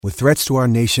With threats to our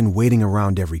nation waiting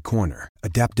around every corner,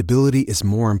 adaptability is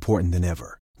more important than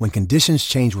ever. When conditions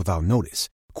change without notice,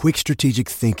 quick strategic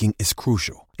thinking is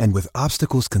crucial. And with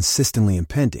obstacles consistently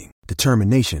impending,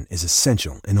 determination is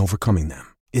essential in overcoming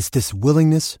them. It's this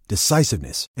willingness,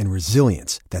 decisiveness, and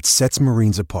resilience that sets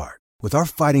Marines apart. With our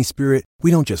fighting spirit, we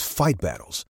don't just fight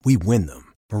battles, we win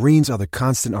them. Marines are the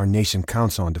constant our nation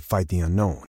counts on to fight the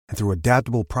unknown. And through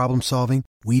adaptable problem solving,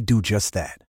 we do just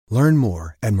that. Learn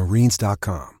more at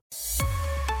marines.com.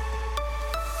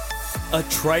 A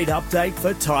trade update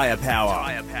for Tyre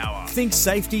Power. Think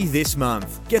safety this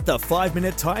month. Get the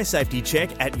 5-minute tyre safety check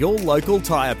at your local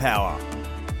Tyre Power.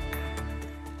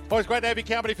 Always great to have your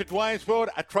company for Dwayne's World.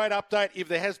 A trade update, if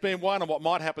there has been one, and what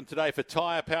might happen today for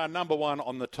Tyre Power, number one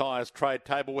on the tyres trade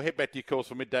table. We'll head back to your calls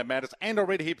for Midday Matters, and I'll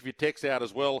read a heap of your texts out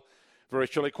as well very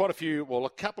shortly. Quite a few, well, a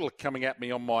couple are coming at me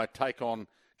on my take on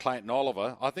Clayton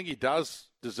Oliver. I think he does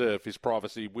deserve his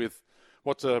privacy with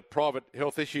what's a private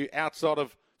health issue outside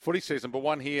of footy season. But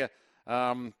one here,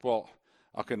 well,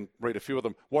 I can read a few of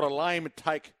them. What a lame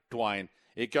take, Dwayne.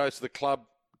 It goes to the club,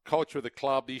 culture of the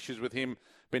club, the issues with him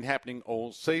been happening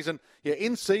all season. Yeah,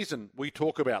 in season, we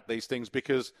talk about these things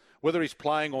because whether he's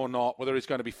playing or not, whether he's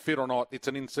going to be fit or not, it's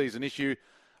an in-season issue.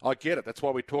 I get it. That's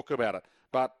why we talk about it.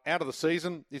 But out of the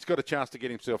season, he's got a chance to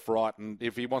get himself right. And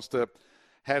if he wants to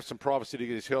have some privacy to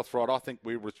get his health right, I think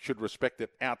we should respect it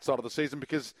outside of the season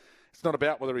because it's not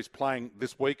about whether he's playing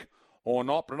this week or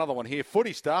not. But another one here.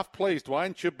 Footy staff, please,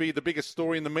 Dwayne, should be the biggest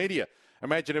story in the media.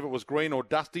 Imagine if it was green or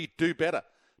dusty. Do better.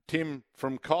 Tim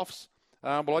from Coffs.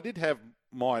 Well, I did have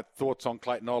my thoughts on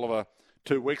Clayton Oliver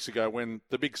 2 weeks ago when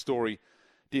the big story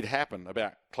did happen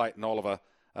about Clayton Oliver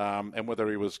and whether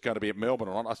he was going to be at Melbourne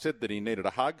or not. I said that he needed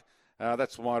a hug.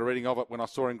 That's my reading of it when I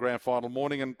saw him grand final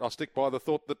morning, and I stick by the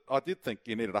thought that I did think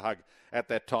he needed a hug at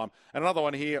that time. And another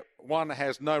one here, one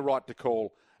has no right to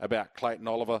call about Clayton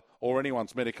Oliver or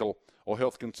anyone's medical or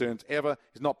health concerns ever.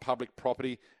 He's not public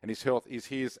property, and his health is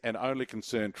his and only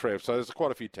concern, Trev. So there's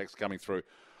quite a few texts coming through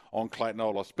on Clayton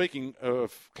Oliver. Speaking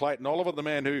of Clayton Oliver, the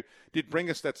man who did bring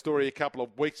us that story a couple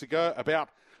of weeks ago about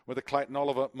whether Clayton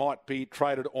Oliver might be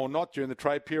traded or not during the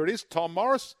trade period is Tom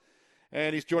Morris.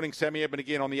 And he's joining Sammy Edmund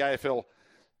again on the AFL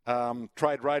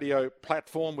Trade Radio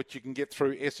platform, which you can get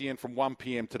through SEN from 1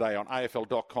 p.m. today on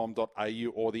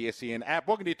afl.com.au or the SEN app.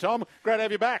 Welcome to you, Tom. Great to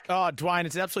have you back. Oh, Dwayne,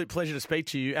 it's an absolute pleasure to speak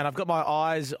to you. And I've got my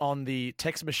eyes on the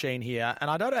text machine here,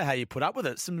 and I don't know how you put up with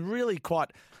it. Some really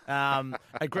quite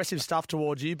aggressive stuff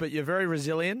towards you, but you're very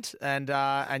resilient, and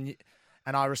I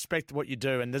respect what you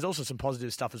do. And there's also some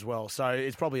positive stuff as well. So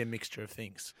it's probably a mixture of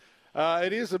things.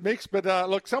 It is a mix, but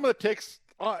look, some of the texts,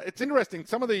 it's interesting.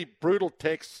 Some of the brutal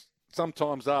texts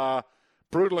sometimes are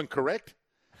brutal and correct,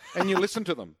 and you listen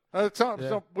to them. It's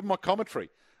not with my commentary.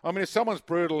 I mean, if someone's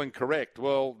brutal and correct,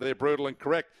 well, they're brutal and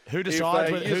correct. Who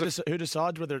decides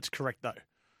whether it's correct, though?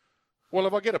 Well,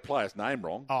 if I get a player's name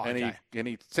wrong and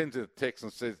he sends a text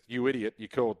and says, "You idiot, you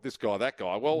called this guy that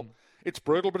guy," well, it's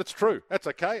brutal, but it's true. That's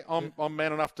okay. I'm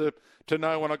man enough to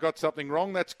know when I got something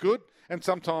wrong. That's good. And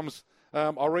sometimes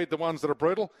I read the ones that are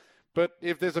brutal. But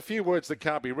if there's a few words that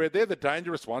can't be read, they're the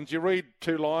dangerous ones. You read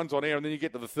 2 lines on air and then you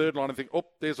get to the third line and think, oh,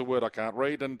 there's a word I can't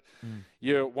read. And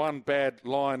you're one bad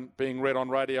line being read on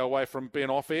radio away from being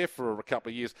off air for a couple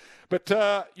of years. But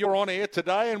you're on air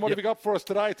today. And what have you got for us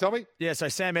today, Tommy? Yeah, so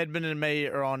Sam Edmund and me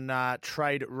are on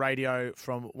Trade Radio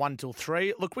from 1 till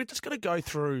 3. Look, we're just going to go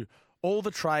through all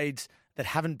the trades that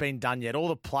haven't been done yet, all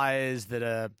the players that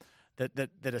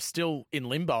are still in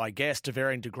limbo, I guess, to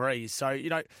varying degrees. So, you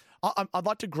know, I'd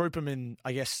like to group them in,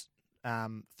 I guess,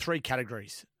 3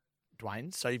 categories,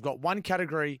 Dwayne. So you've got one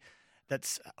category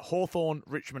that's Hawthorn,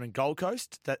 Richmond and Gold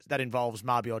Coast. That involves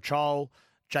Marby Ochol,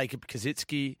 Jacob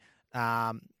Kazitsky,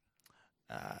 and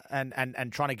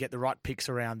trying to get the right picks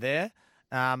around there.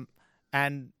 And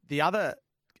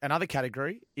another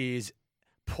category is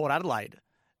Port Adelaide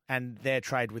and their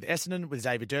trade with Essendon, with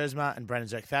Xavier Dersma and Brandon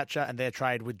Zerk-Thatcher, and their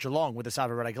trade with Geelong with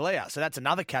Asava Radagalea. So that's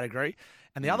another category.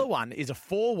 And the other one is a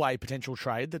 4-way potential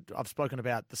trade that I've spoken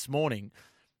about this morning,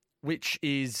 which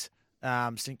is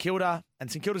St Kilda,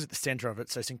 and St Kilda's at the centre of it.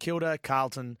 So St Kilda,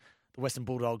 Carlton, the Western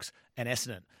Bulldogs, and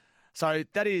Essendon. So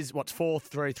that is,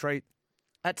 4-3-3.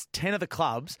 That's 10 of the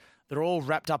clubs that are all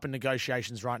wrapped up in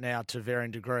negotiations right now to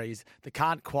varying degrees that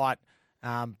can't quite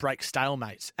break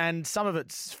stalemates. And some of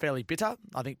it's fairly bitter.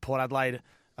 I think Port Adelaide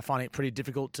are finding it pretty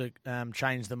difficult to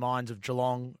change the minds of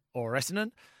Geelong or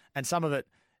Essendon. And some of it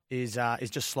is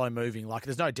just slow moving. Like,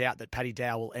 there's no doubt that Paddy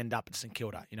Dow will end up at St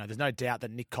Kilda. You know, there's no doubt that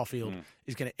Nick Caulfield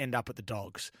is going to end up at the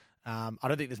Dogs. I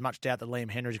don't think there's much doubt that Liam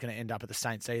Henry is going to end up at the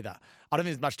Saints either. I don't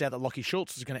think there's much doubt that Lachie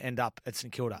Schultz is going to end up at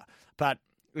St Kilda. But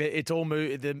It's all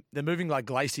they're moving like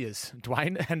glaciers,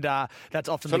 Dwayne, and that's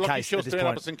often so the Lockie case Schultz at this down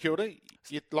point. up at St Kilda.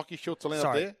 Lockie Schultz will end up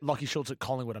Sorry, there. Lockie Schultz at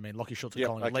Collingwood. I mean, Lockie Schultz at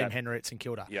Collingwood. Okay. Liam Henry at St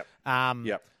Kilda. Yep.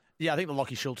 Yep. Yeah, I think the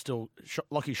Lockie Schultz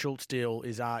deal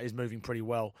is moving pretty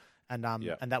well, and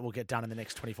that will get done in the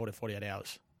next 24 to 48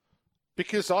 hours.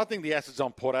 Because I think the assets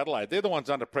on Port Adelaide, they're the ones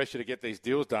under pressure to get these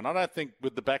deals done. I don't think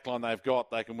with the backline they've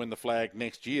got, they can win the flag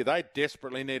next year. They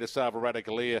desperately need a Sava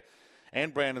Radaglia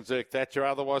and Brandon Zerk-Thatcher.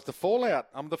 Otherwise, the fallout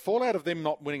of them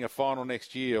not winning a final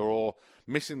next year or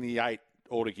missing the 8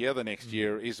 altogether next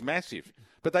year is massive.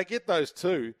 But they get those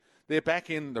two, they're back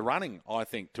in the running, I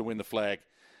think, to win the flag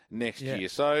next year.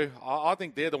 So I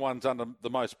think they're the ones under the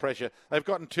most pressure. They've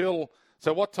got until...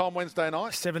 So what time Wednesday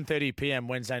night? 7:30 p.m.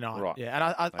 Wednesday night. Right.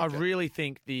 Yeah, and I really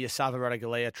think the Sava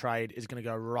Radaglia trade is going to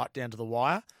go right down to the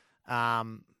wire.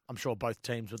 I'm sure both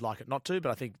teams would like it not to,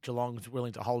 but I think Geelong's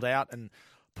willing to hold out and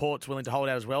Port's willing to hold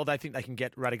out as well. They think they can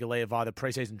get Radaglia via the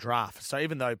preseason draft. So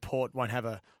even though Port won't have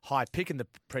a high pick in the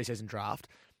preseason draft,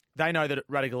 they know that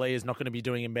Radaglia is not going to be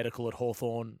doing a medical at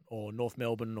Hawthorn or North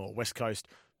Melbourne or West Coast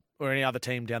or any other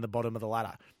team down the bottom of the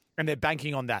ladder. And they're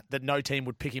banking on that no team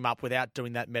would pick him up without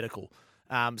doing that medical.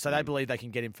 So they believe they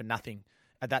can get him for nothing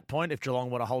at that point if Geelong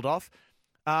want to hold off.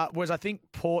 Whereas I think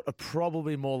Port are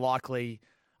probably more likely,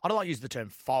 I don't like to use the term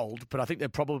fold, but I think they're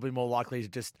probably more likely to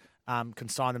just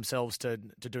consign themselves to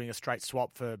doing a straight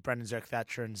swap for Brandon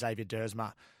Zerk-Thatcher and Xavier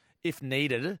Dersma if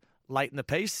needed late in the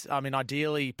piece. I mean,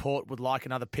 ideally, Port would like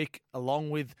another pick along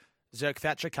with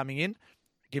Zerk-Thatcher coming in,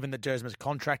 given that Dersma's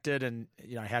contracted and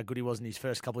how good he was in his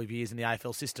first couple of years in the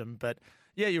AFL system. But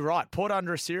yeah, you're right. Port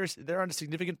they're under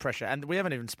significant pressure, and we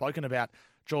haven't even spoken about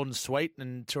Jordan Sweet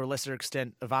and to a lesser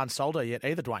extent Ivan Solder yet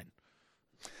either, Dwayne.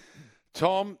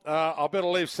 Tom, I better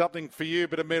leave something for you, a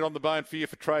bit of meat on the bone for you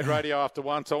for Trade Radio after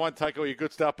one, so I won't take all your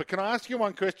good stuff. But can I ask you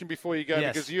one question before you go?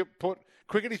 Yes. Because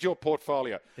cricket is your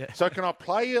portfolio. Yeah. So can I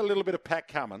play you a little bit of Pat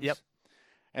Cummins? Yep.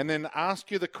 And then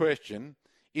ask you the question,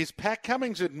 is Pat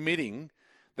Cummins admitting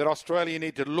that Australia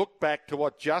need to look back to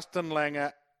what Justin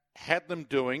Langer had them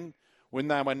doing when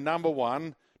they were number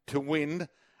one to win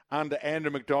under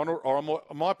Andrew McDonald, or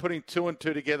am I putting 2 and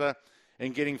 2 together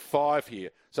and getting 5 here?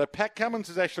 So Pat Cummins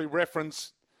has actually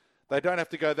referenced they don't have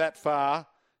to go that far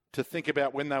to think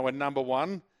about when they were number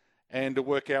one and to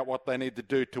work out what they need to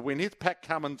do to win. Here's Pat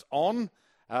Cummins on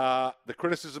the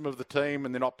criticism of the team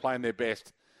and they're not playing their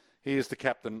best. Here's the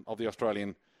captain of the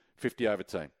Australian 50-over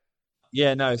team.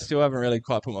 Yeah, no, still haven't really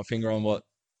quite put my finger on what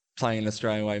playing an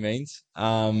Australian way means.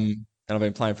 And I've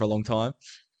been playing for a long time.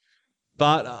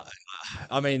 But,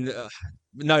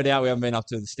 no doubt we haven't been up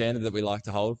to the standard that we like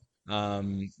to hold.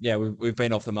 We've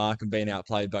been off the mark and been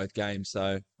outplayed both games.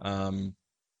 So, when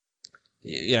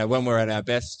we're at our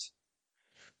best,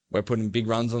 we're putting big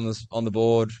runs on the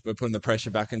board. We're putting the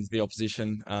pressure back into the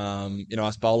opposition.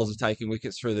 Us bowlers are taking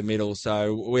wickets through the middle.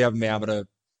 So we haven't been able to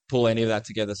pull any of that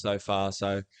together so far.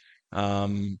 So,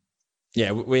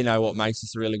 we know what makes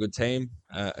us a really good team.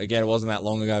 Again, it wasn't that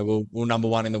long ago. We're number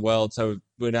one in the world, so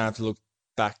we don't have to look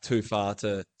back too far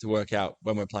to work out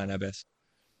when we're playing our best.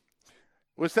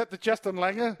 Was that the Justin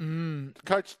Langer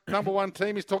coach number one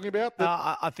team he's talking about?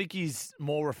 I think he's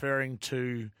more referring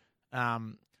to, how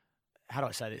do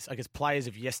I say this? I guess players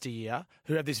of yesteryear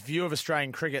who have this view of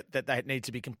Australian cricket that they need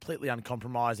to be completely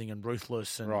uncompromising and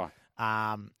ruthless and right.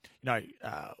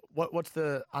 What's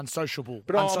the unsociable?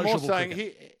 But I'm more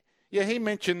cricket. saying he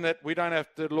mentioned that we don't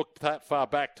have to look that far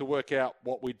back to work out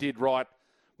what we did right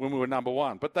when we were number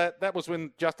one. But that was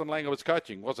when Justin Langer was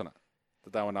coaching, wasn't it?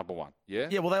 That they were number one. Yeah.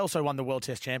 Yeah. Well, they also won the World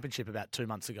Test Championship about 2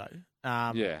 months ago.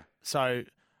 So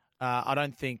I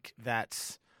don't think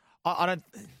that's. I don't.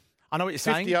 I know what you're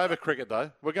saying. 50-over cricket,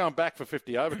 though. We're going back for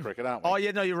 50-over cricket, aren't we? Oh,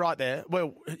 yeah, no, you're right there.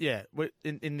 Well, yeah,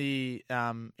 in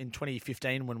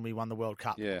 2015 when we won the World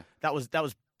Cup. Yeah. That was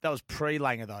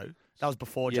pre-Langer, though. That was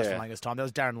before Justin Langer's time. That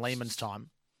was Darren Lehman's time.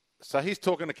 So he's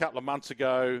talking a couple of months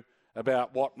ago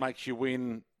about what makes you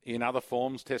win in other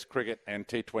forms. Test cricket and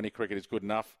T20 cricket is good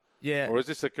enough. Yeah. Or is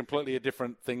this a completely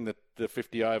different thing, that the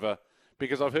 50-over?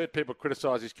 Because I've heard people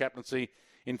criticise his captaincy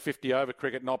in 50-over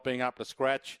cricket not being up to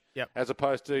scratch, as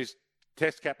opposed to his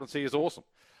Test captaincy is awesome.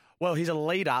 Well, he's a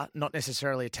leader, not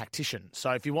necessarily a tactician.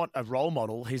 So if you want a role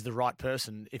model, he's the right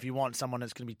person. If you want someone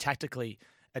that's going to be tactically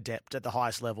adept at the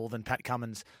highest level, then Pat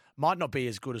Cummins might not be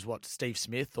as good as what Steve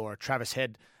Smith or Travis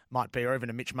Head might be, or even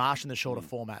a Mitch Marsh in the shorter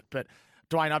format. But,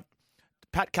 Dwayne,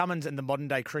 Pat Cummins and the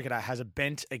modern-day cricketer has a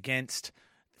bent against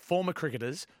former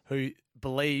cricketers who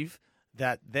believe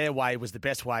that their way was the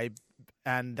best way,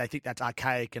 and they think that's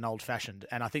archaic and old-fashioned.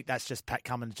 And I think that's just Pat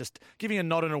Cummins just giving a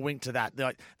nod and a wink to that.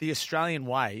 The Australian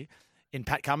way, in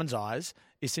Pat Cummins' eyes,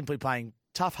 is simply playing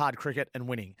tough, hard cricket and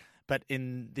winning. But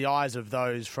in the eyes of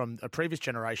those from a previous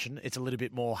generation, it's a little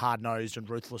bit more hard-nosed and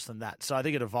ruthless than that. So I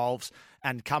think it evolves,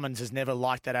 and Cummins has never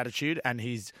liked that attitude, and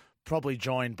he's probably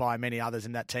joined by many others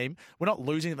in that team. We're not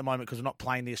losing at the moment because we're not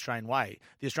playing the Australian way.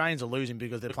 The Australians are losing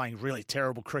because they're playing really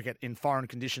terrible cricket in foreign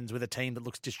conditions with a team that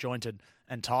looks disjointed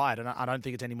and tired, and I don't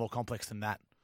think it's any more complex than that.